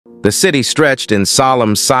The city stretched in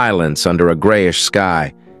solemn silence under a grayish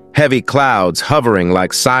sky, heavy clouds hovering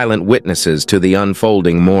like silent witnesses to the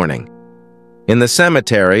unfolding morning. In the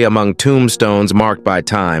cemetery, among tombstones marked by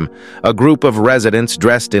time, a group of residents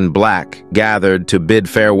dressed in black gathered to bid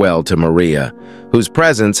farewell to Maria, whose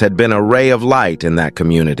presence had been a ray of light in that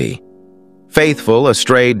community. Faithful, a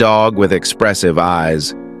stray dog with expressive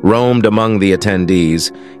eyes, roamed among the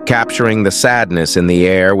attendees, capturing the sadness in the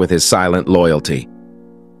air with his silent loyalty.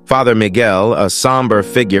 Father Miguel, a somber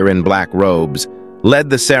figure in black robes, led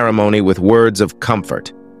the ceremony with words of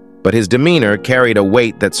comfort, but his demeanor carried a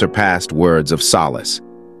weight that surpassed words of solace.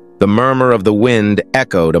 The murmur of the wind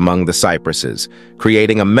echoed among the cypresses,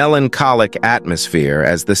 creating a melancholic atmosphere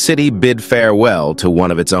as the city bid farewell to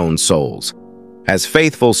one of its own souls. As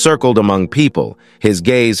Faithful circled among people, his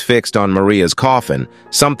gaze fixed on Maria's coffin,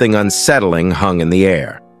 something unsettling hung in the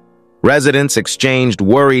air. Residents exchanged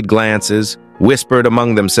worried glances, whispered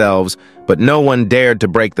among themselves, but no one dared to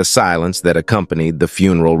break the silence that accompanied the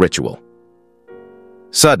funeral ritual.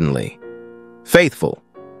 Suddenly, Faithful,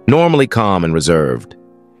 normally calm and reserved,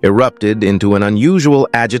 erupted into an unusual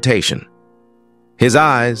agitation. His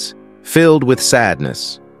eyes, filled with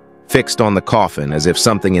sadness, fixed on the coffin as if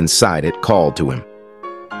something inside it called to him.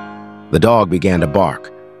 The dog began to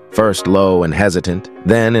bark, first low and hesitant,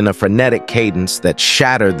 then in a frenetic cadence that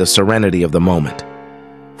shattered the serenity of the moment.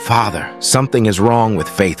 "Father, something is wrong with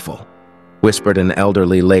Faithful," whispered an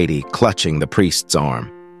elderly lady, clutching the priest's arm.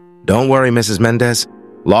 "Don't worry, Mrs. Mendes.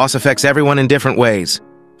 Loss affects everyone in different ways,"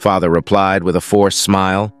 Father replied with a forced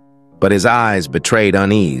smile, but his eyes betrayed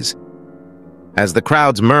unease. As the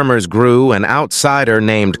crowd's murmurs grew, an outsider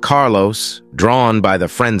named Carlos, drawn by the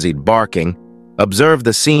frenzied barking, observed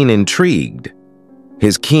the scene intrigued.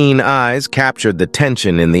 His keen eyes captured the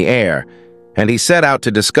tension in the air, and he set out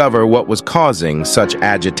to discover what was causing such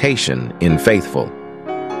agitation in Faithful.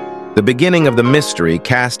 The beginning of the mystery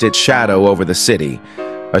cast its shadow over the city,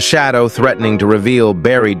 a shadow threatening to reveal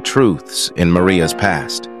buried truths in Maria's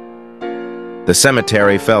past. The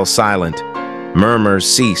cemetery fell silent. Murmurs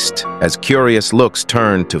ceased as curious looks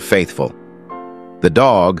turned to Faithful. The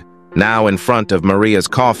dog, now in front of Maria's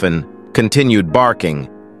coffin, continued barking,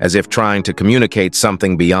 as if trying to communicate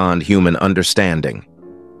something beyond human understanding.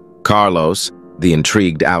 Carlos, the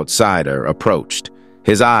intrigued outsider, approached,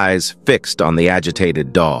 his eyes fixed on the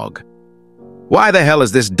agitated dog. "Why the hell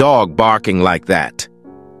is this dog barking like that?"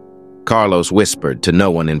 Carlos whispered to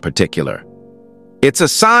no one in particular. "It's a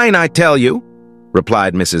sign, I tell you,"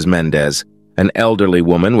 replied Mrs. Mendes, an elderly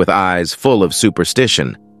woman with eyes full of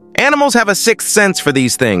superstition. "Animals have a sixth sense for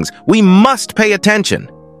these things. We must pay attention."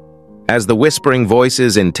 As the whispering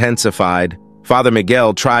voices intensified, Father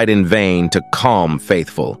Miguel tried in vain to calm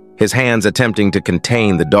Faithful, his hands attempting to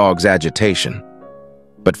contain the dog's agitation.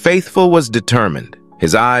 But Faithful was determined,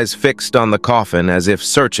 his eyes fixed on the coffin as if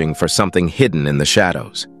searching for something hidden in the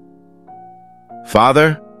shadows.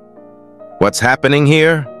 "Father, what's happening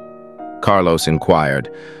here?" Carlos inquired,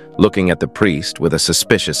 looking at the priest with a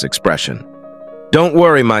suspicious expression. "Don't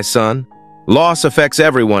worry, my son. Loss affects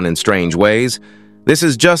everyone in strange ways. This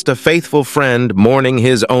is just a faithful friend mourning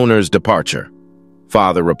his owner's departure,"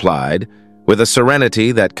 Father replied, with a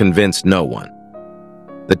serenity that convinced no one.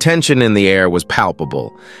 The tension in the air was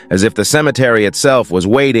palpable, as if the cemetery itself was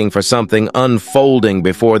waiting for something unfolding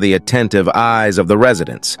before the attentive eyes of the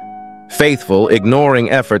residents. Faithful,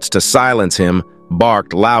 ignoring efforts to silence him,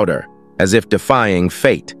 barked louder, as if defying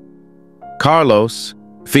fate. Carlos,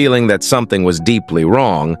 feeling that something was deeply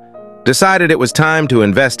wrong, decided it was time to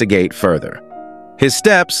investigate further. His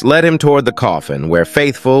steps led him toward the coffin, where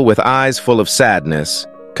Faithful, with eyes full of sadness,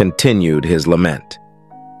 continued his lament.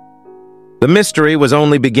 The mystery was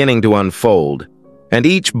only beginning to unfold, and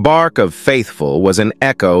each bark of Faithful was an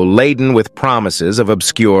echo laden with promises of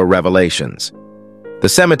obscure revelations. The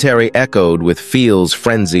cemetery echoed with Feel's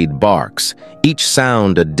frenzied barks, each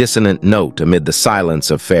sound a dissonant note amid the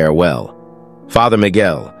silence of farewell. Father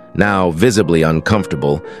Miguel, now visibly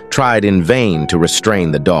uncomfortable, tried in vain to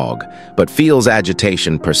restrain the dog, but Feel's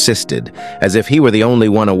agitation persisted, as if he were the only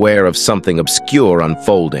one aware of something obscure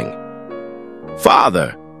unfolding.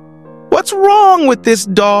 "Father, what's wrong with this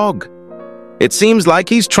dog? It seems like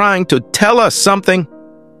he's trying to tell us something,"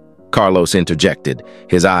 Carlos interjected,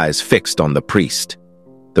 his eyes fixed on the priest.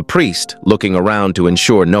 The priest, looking around to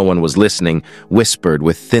ensure no one was listening, whispered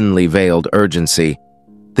with thinly veiled urgency,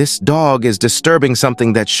 "This dog is disturbing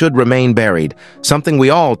something that should remain buried, something we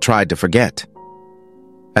all tried to forget."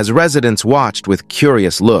 As residents watched with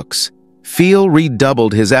curious looks, Feel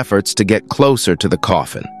redoubled his efforts to get closer to the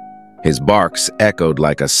coffin. His barks echoed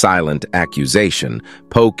like a silent accusation,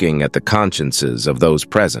 poking at the consciences of those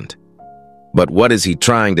present. "But what is he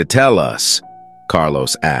trying to tell us?"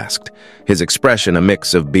 Carlos asked, his expression a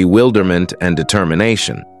mix of bewilderment and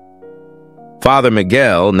determination. Father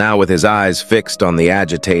Miguel, now with his eyes fixed on the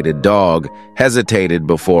agitated dog, hesitated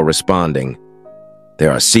before responding.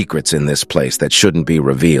 "There are secrets in this place that shouldn't be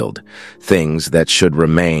revealed, things that should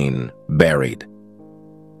remain buried."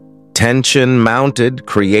 Tension mounted,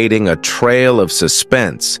 creating a trail of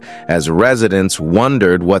suspense as residents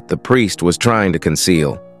wondered what the priest was trying to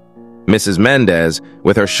conceal. Mrs. Mendes,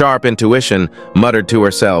 with her sharp intuition, muttered to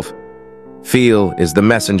herself, "Feel is the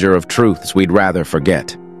messenger of truths we'd rather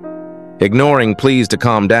forget." Ignoring pleas to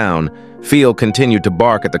calm down, Feel continued to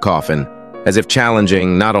bark at the coffin, as if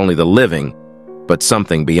challenging not only the living, but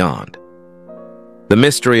something beyond. The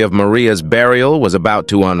mystery of Maria's burial was about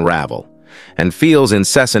to unravel, and Feel's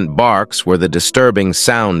incessant barks were the disturbing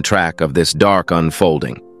soundtrack of this dark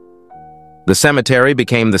unfolding. The cemetery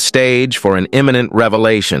became the stage for an imminent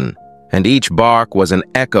revelation, and each bark was an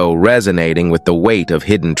echo resonating with the weight of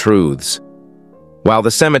hidden truths. While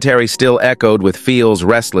the cemetery still echoed with Feel's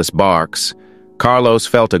restless barks, Carlos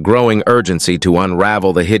felt a growing urgency to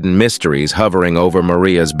unravel the hidden mysteries hovering over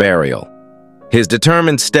Maria's burial. His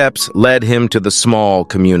determined steps led him to the small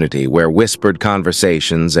community where whispered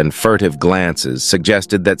conversations and furtive glances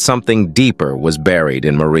suggested that something deeper was buried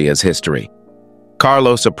in Maria's history.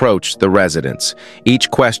 Carlos approached the residents, each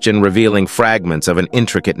question revealing fragments of an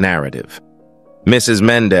intricate narrative. Mrs.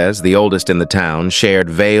 Mendes, the oldest in the town, shared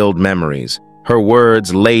veiled memories, her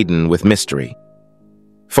words laden with mystery.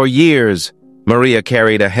 For years, Maria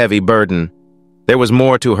carried a heavy burden. There was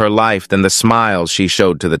more to her life than the smiles she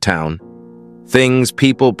showed to the town. "Things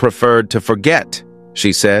people preferred to forget,"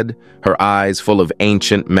 she said, her eyes full of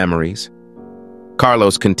ancient memories.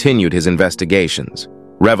 Carlos continued his investigations,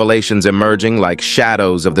 revelations emerging like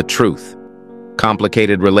shadows of the truth.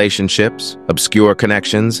 Complicated relationships, obscure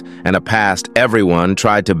connections, and a past everyone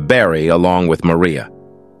tried to bury along with Maria.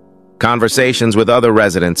 Conversations with other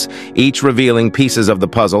residents, each revealing pieces of the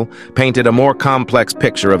puzzle, painted a more complex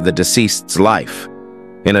picture of the deceased's life.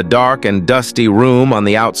 In a dark and dusty room on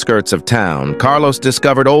the outskirts of town, Carlos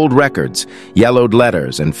discovered old records, yellowed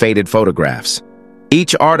letters, and faded photographs.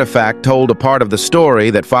 Each artifact told a part of the story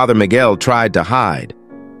that Father Miguel tried to hide.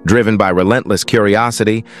 Driven by relentless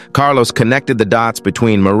curiosity, Carlos connected the dots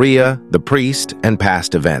between Maria, the priest, and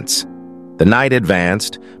past events. The night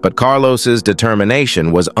advanced, but Carlos's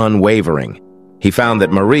determination was unwavering. He found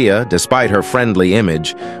that Maria, despite her friendly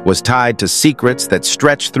image, was tied to secrets that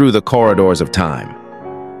stretched through the corridors of time.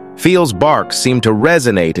 Feel's barks seemed to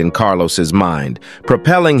resonate in Carlos's mind,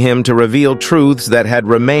 propelling him to reveal truths that had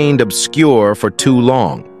remained obscure for too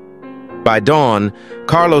long. By dawn,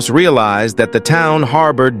 Carlos realized that the town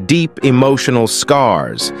harbored deep emotional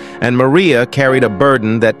scars, and Maria carried a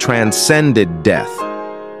burden that transcended death.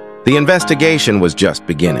 The investigation was just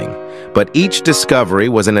beginning, but each discovery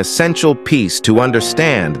was an essential piece to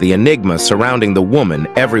understand the enigma surrounding the woman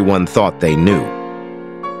everyone thought they knew.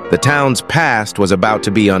 The town's past was about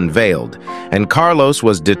to be unveiled, and Carlos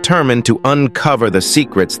was determined to uncover the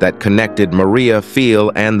secrets that connected Maria,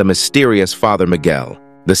 Feel, and the mysterious Father Miguel.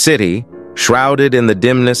 The city, shrouded in the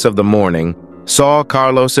dimness of the morning, saw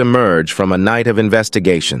Carlos emerge from a night of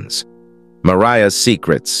investigations. Maria's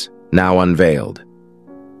secrets, now unveiled.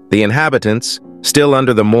 The inhabitants, still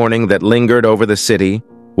under the mourning that lingered over the city,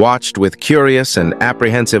 watched with curious and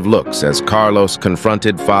apprehensive looks as Carlos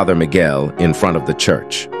confronted Father Miguel in front of the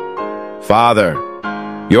church. "Father,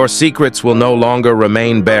 your secrets will no longer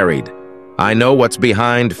remain buried. I know what's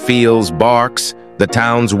behind Feel's barks, the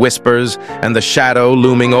town's whispers, and the shadow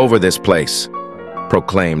looming over this place,"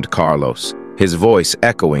 proclaimed Carlos, his voice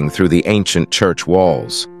echoing through the ancient church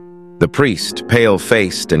walls. The priest,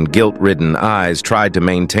 pale-faced and guilt-ridden eyes, tried to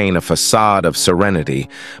maintain a facade of serenity,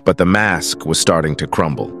 but the mask was starting to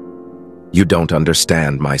crumble. "You don't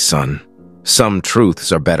understand, my son. Some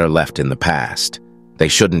truths are better left in the past. They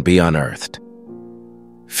shouldn't be unearthed."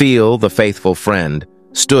 Feel, the faithful friend,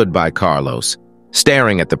 stood by Carlos,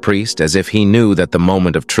 staring at the priest as if he knew that the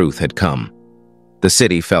moment of truth had come. The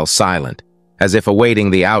city fell silent, as if awaiting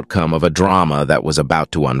the outcome of a drama that was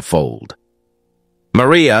about to unfold.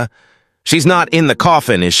 "Maria, she's not in the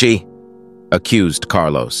coffin, is she?" accused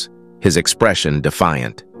Carlos, his expression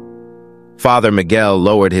defiant. Father Miguel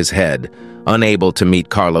lowered his head, unable to meet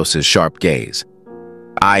Carlos's sharp gaze.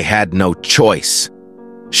 "I had no choice.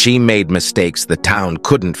 She made mistakes the town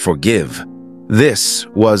couldn't forgive. This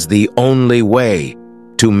was the only way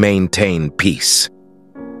to maintain peace."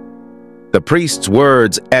 The priest's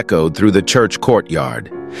words echoed through the church courtyard,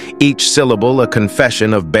 each syllable a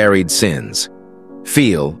confession of buried sins.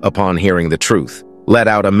 Feel, upon hearing the truth, let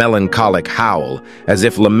out a melancholic howl, as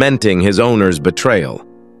if lamenting his owner's betrayal.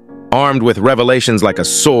 Armed with revelations like a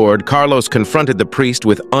sword, Carlos confronted the priest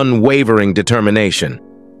with unwavering determination.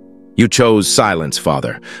 "You chose silence,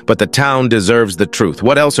 Father, but the town deserves the truth.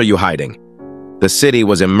 What else are you hiding?" The city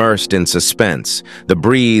was immersed in suspense, the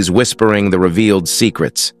breeze whispering the revealed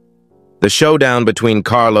secrets. The showdown between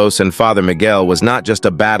Carlos and Father Miguel was not just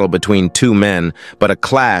a battle between two men, but a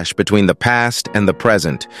clash between the past and the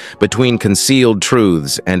present, between concealed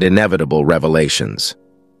truths and inevitable revelations.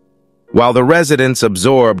 While the residents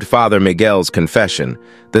absorbed Father Miguel's confession,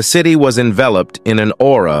 the city was enveloped in an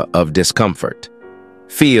aura of discomfort.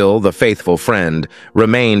 Phil, the faithful friend,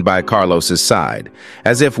 remained by Carlos's side,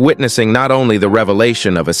 as if witnessing not only the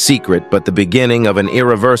revelation of a secret but the beginning of an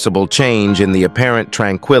irreversible change in the apparent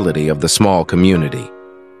tranquility of the small community.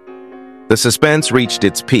 The suspense reached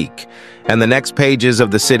its peak, and the next pages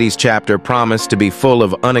of the city's chapter promised to be full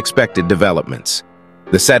of unexpected developments.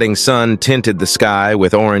 The setting sun tinted the sky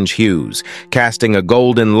with orange hues, casting a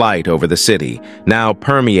golden light over the city, now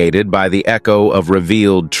permeated by the echo of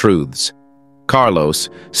revealed truths. Carlos,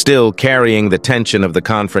 still carrying the tension of the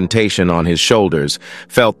confrontation on his shoulders,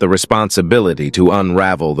 felt the responsibility to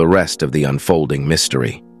unravel the rest of the unfolding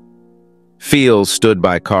mystery. Phil stood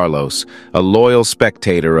by Carlos, a loyal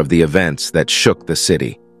spectator of the events that shook the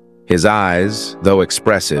city. His eyes, though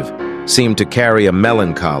expressive, seemed to carry a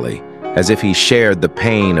melancholy, as if he shared the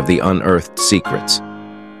pain of the unearthed secrets.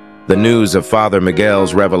 The news of Father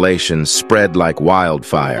Miguel's revelation spread like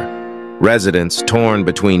wildfire. Residents, torn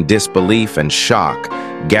between disbelief and shock,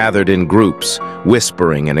 gathered in groups,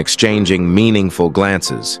 whispering and exchanging meaningful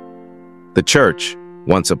glances. The church,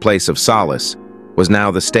 once a place of solace, was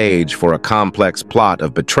now the stage for a complex plot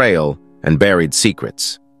of betrayal and buried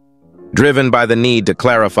secrets. Driven by the need to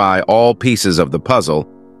clarify all pieces of the puzzle,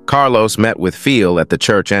 Carlos met with Phil at the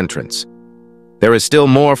church entrance. "There is still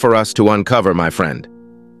more for us to uncover, my friend.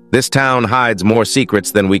 This town hides more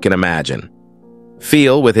secrets than we can imagine."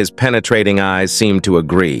 Phil, with his penetrating eyes, seemed to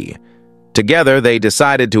agree. Together, they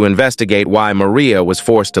decided to investigate why Maria was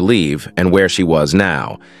forced to leave and where she was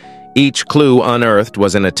now. Each clue unearthed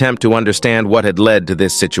was an attempt to understand what had led to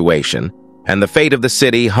this situation, and the fate of the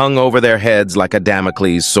city hung over their heads like a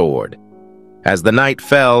Damocles sword. As the night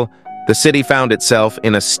fell, the city found itself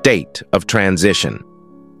in a state of transition.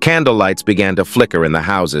 Candlelights began to flicker in the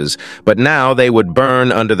houses, but now they would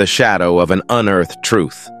burn under the shadow of an unearthed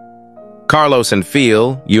truth. Carlos and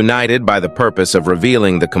Phil, united by the purpose of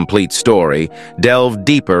revealing the complete story, delved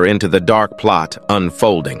deeper into the dark plot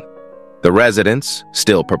unfolding. The residents,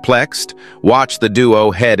 still perplexed, watched the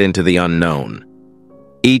duo head into the unknown.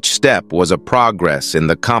 Each step was a progress in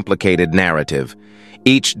the complicated narrative.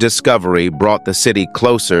 Each discovery brought the city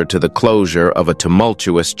closer to the closure of a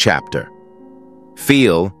tumultuous chapter.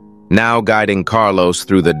 Phil, now guiding Carlos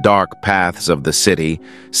through the dark paths of the city,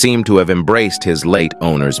 seemed to have embraced his late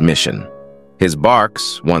owner's mission. His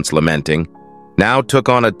barks, once lamenting, now took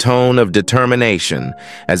on a tone of determination,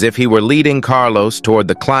 as if he were leading Carlos toward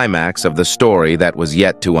the climax of the story that was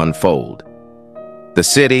yet to unfold. The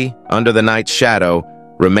city, under the night's shadow,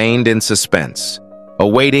 remained in suspense,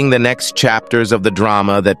 awaiting the next chapters of the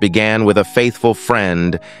drama that began with a faithful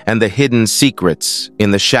friend and the hidden secrets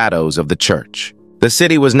in the shadows of the church. The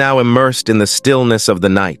city was now immersed in the stillness of the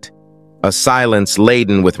night, a silence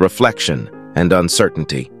laden with reflection and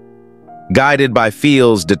uncertainty. Guided by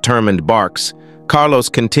Phil's determined barks, Carlos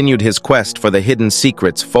continued his quest for the hidden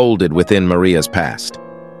secrets folded within Maria's past.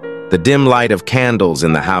 The dim light of candles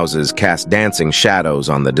in the houses cast dancing shadows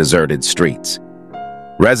on the deserted streets.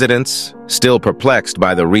 Residents, still perplexed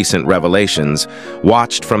by the recent revelations,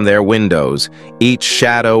 watched from their windows, each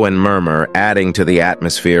shadow and murmur adding to the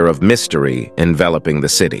atmosphere of mystery enveloping the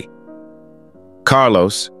city.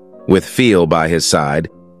 Carlos, with Phil by his side,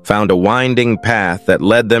 found a winding path that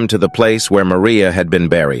led them to the place where Maria had been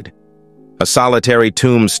buried. A solitary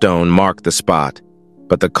tombstone marked the spot,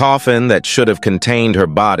 but the coffin that should have contained her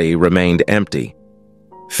body remained empty.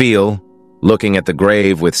 Phil, looking at the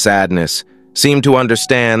grave with sadness, seemed to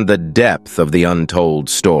understand the depth of the untold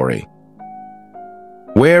story.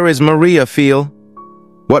 "Where is Maria, Phil?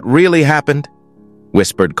 What really happened?"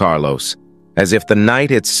 whispered Carlos, as if the night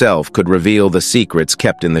itself could reveal the secrets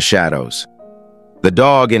kept in the shadows. The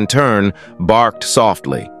dog, in turn, barked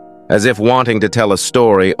softly, as if wanting to tell a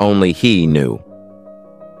story only he knew.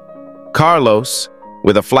 Carlos,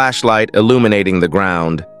 with a flashlight illuminating the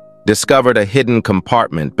ground, discovered a hidden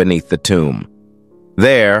compartment beneath the tomb.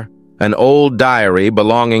 There, an old diary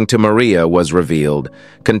belonging to Maria was revealed,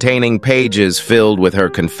 containing pages filled with her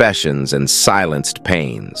confessions and silenced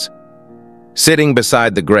pains. Sitting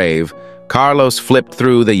beside the grave, Carlos flipped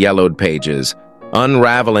through the yellowed pages,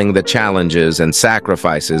 unraveling the challenges and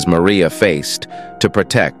sacrifices Maria faced to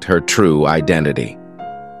protect her true identity.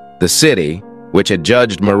 The city, which had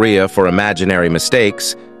judged Maria for imaginary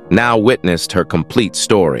mistakes, now witnessed her complete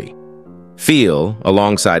story. Phil,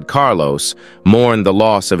 alongside Carlos, mourned the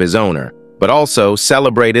loss of his owner, but also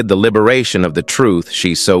celebrated the liberation of the truth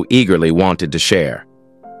she so eagerly wanted to share.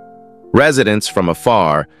 Residents from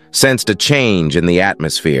afar sensed a change in the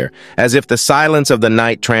atmosphere, as if the silence of the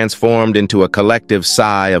night transformed into a collective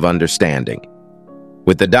sigh of understanding.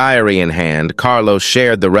 With the diary in hand, Carlos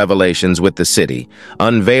shared the revelations with the city,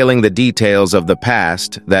 unveiling the details of the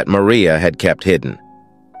past that Maria had kept hidden.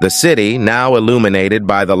 The city, now illuminated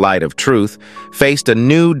by the light of truth, faced a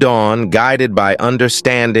new dawn guided by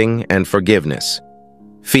understanding and forgiveness.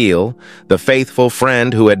 Phil, the faithful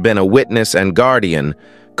friend who had been a witness and guardian,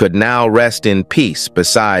 could now rest in peace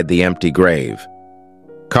beside the empty grave.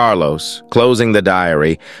 Carlos, closing the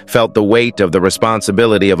diary, felt the weight of the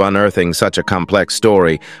responsibility of unearthing such a complex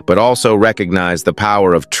story, but also recognized the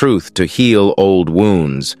power of truth to heal old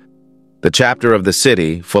wounds. The chapter of the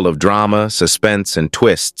city, full of drama, suspense, and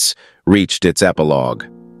twists, reached its epilogue.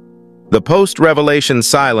 The post-revelation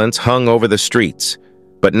silence hung over the streets,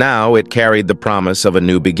 but now it carried the promise of a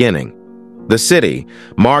new beginning. The city,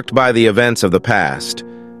 marked by the events of the past,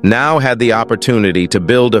 now had the opportunity to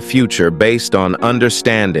build a future based on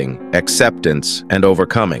understanding, acceptance, and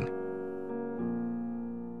overcoming.